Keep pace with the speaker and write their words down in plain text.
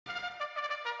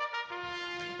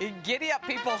Giddy up,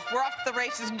 people. We're off to the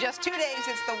races in just 2 days.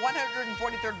 It's the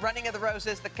 143rd running of the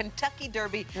Roses, the Kentucky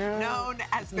Derby, known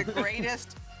as the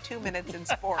greatest 2 minutes in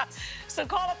sports. So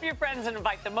call up your friends and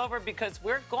invite them over because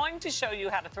we're going to show you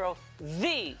how to throw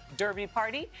the Derby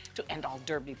party to end all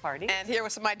Derby parties. And here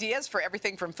with some ideas for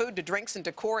everything from food to drinks and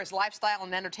decor is lifestyle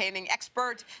and entertaining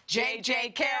expert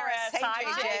JJ Keras. Hey, Hi,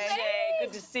 JJ.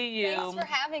 Good to see you. Thanks for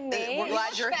having me. We're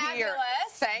glad you're here.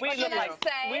 Thank you.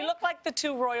 We look like the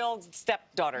two royal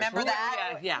stepdaughters. Remember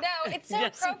that? Yeah. No, it's so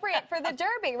appropriate for the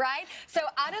Derby, right? So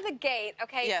out of the gate,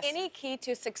 okay, any key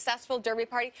to a successful Derby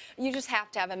party, you just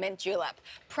have to have a mint julep.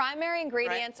 Primary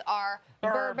ingredients are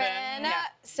bourbon,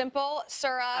 simple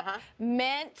syrup,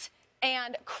 mint,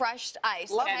 and crushed ice.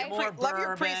 Love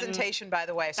your presentation, by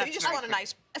the way. So you just want a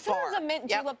nice bar. Sometimes a mint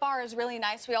julep bar is really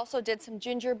nice. We also did some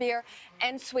ginger beer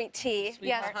and sweet tea.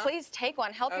 Please take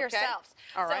one. Help yourselves.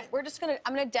 All right. So we're just gonna,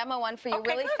 I'm gonna demo one for you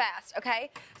really fast,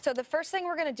 okay? So the first thing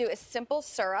we're gonna do is simple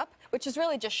syrup, which is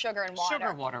really just sugar and water.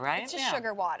 Sugar water, right? It's just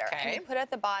sugar water. Okay. And you put it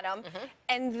at the bottom.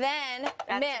 And then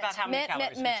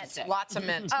mint. Lots of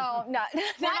mint. Oh, no.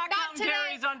 not counting today.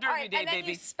 calories on Derby Day, and then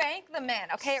baby. you spank the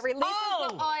mint, okay? It releases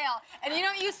the oil. And you know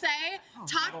what you say?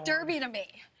 Talk Derby to me.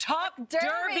 Talk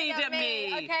Derby to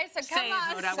me. Okay, so come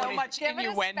on. So much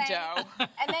innuendo.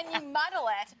 And then you muddle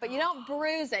it, but you don't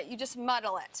bruise it. You just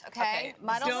muddle it, okay?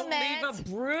 Muddle the mint. Don't leave a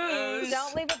bruise.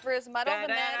 Don't leave a bruise. Muddle the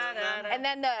mint. And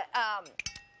then the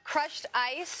crushed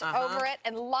ice over it,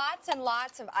 and lots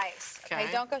of ice. Okay,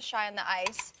 don't go shy on the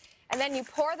ice. And then you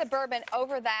pour the bourbon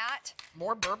over that.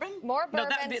 More bourbon? More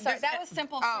bourbon. Sorry, that was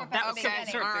simple syrup. That was simple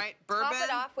syrup. All right, bourbon. Top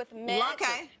it off with mint.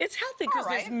 Okay. It's healthy because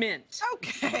there's mint.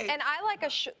 Okay. And I like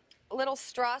a little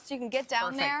straw so you can get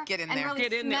down there. Get in and there. Really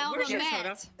Get in there. smell Where's the your mint.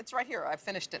 soda? It's right here. I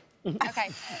finished it. Okay.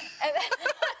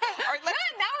 All right,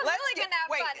 now we're really going to have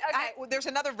fun. Okay. There's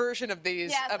another version of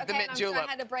these, of the mint julep.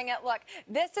 I had to bring it. Look,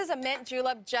 this is a mint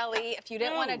julep jelly. If you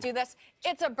didn't want to do this,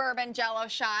 it's a bourbon jello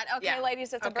shot. Okay,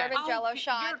 ladies, it's a bourbon jello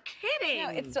shot. You're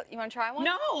kidding. No, you want to try one?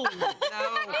 No.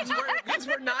 because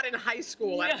we're not in high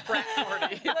school at a frat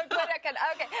party.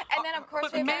 Okay, and then of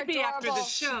course we have our adorable. After the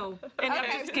show. And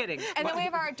I'm just kidding. And then we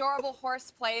have our adorable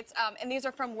horse plates, and these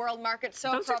are from World Market,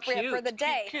 so appropriate for the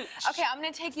day. Cute. Okay, I'm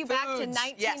going to take you back to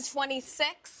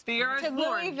 1926 to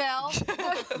Louisville.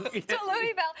 To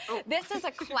Louisville. This is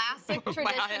a classic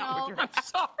traditional. I'm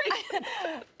sorry.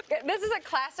 This is a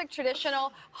classic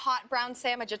traditional hot brown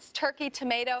sandwich. It's turkey,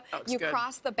 tomato. You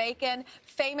cross the bacon.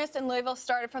 Famous in Louisville,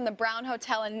 started from the Brown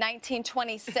Hotel in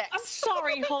 1926. I'm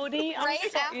sorry, Hody. Right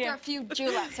after a few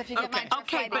juleps, if you get my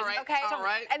drift, ladies. All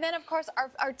right. And then, of course,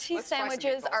 our tea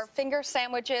sandwiches, our finger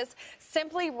sandwiches,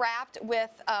 simply wrapped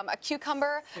with a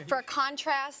cucumber. For a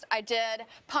contrast, I did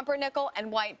pumpernickel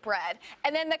and white bread.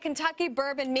 And then the Kentucky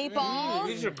Bourbon Meatballs.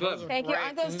 These are good. Thank you.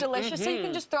 Aren't those delicious? So you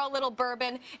can just throw a little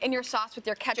bourbon in your sauce with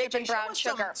your ketchup and brown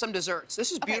sugar. Some desserts.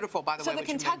 This is beautiful, by the way. So the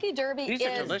Kentucky Derby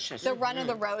is the run of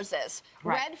the roses.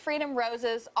 Red Freedom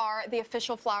roses are the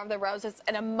official flower of the roses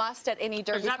and a must at any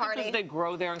Derby party. Is that because they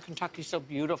grow there in Kentucky so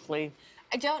beautifully?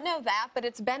 I don't know that, but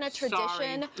it's been a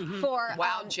tradition for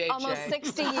almost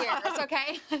 60 years,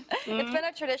 okay? It's been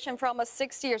a tradition for almost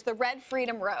 60 years, the Red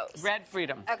Freedom Rose. Red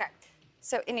Freedom. Okay.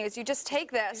 So anyways, you just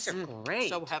take this. These are great.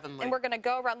 So heavenly. And we're going to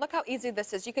go around. Look how easy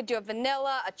this is. You could do a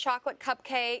vanilla, a chocolate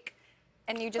cupcake,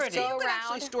 and you just go around. You could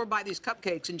actually store by these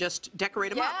cupcakes and just decorate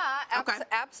them up. Yeah,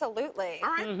 absolutely. All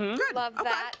right, good. Love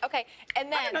that. Okay,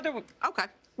 and then another one. Okay.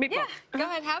 Meatball. Yeah, go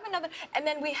ahead, have another. And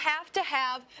then we have to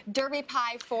have Derby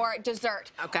pie for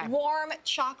dessert. Okay. Warm,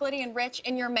 chocolatey, and rich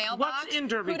in your mailbox. What's in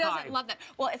Derby pie? Who doesn't love that?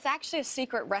 Well, it's actually a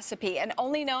secret recipe and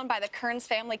only known by the Kearns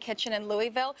Family Kitchen in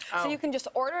Louisville. So you can just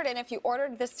order it, and if you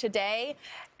ordered this today,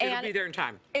 it'll be there in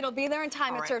time. It'll be there in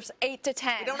time. It serves 8 to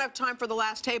 10. We don't have time for the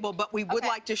last table, but we would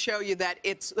like to show you that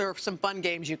there are some fun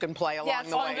games you can play along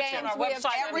the way. Games. On our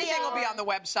website. Everything will be on the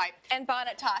website. And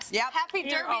bonnet toss. Yep. Happy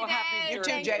Derby Day. Happy you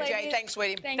too, JJ. Thanks,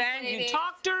 sweetie. Thank you.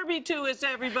 Talk Derby to us,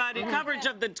 everybody. Coverage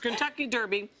of the Kentucky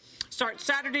Derby starts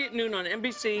Saturday at noon on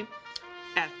NBC.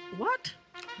 At what?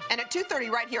 And at 2:30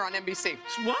 right here on NBC.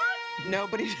 What?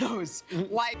 Nobody knows.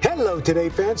 Hello, Today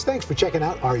fans. Thanks for checking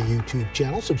out our YouTube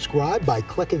channel. Subscribe by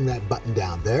clicking that button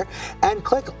down there and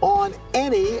click on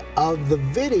any of the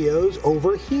videos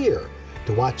over here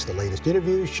to watch the latest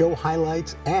interviews, show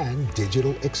highlights, and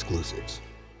digital exclusives.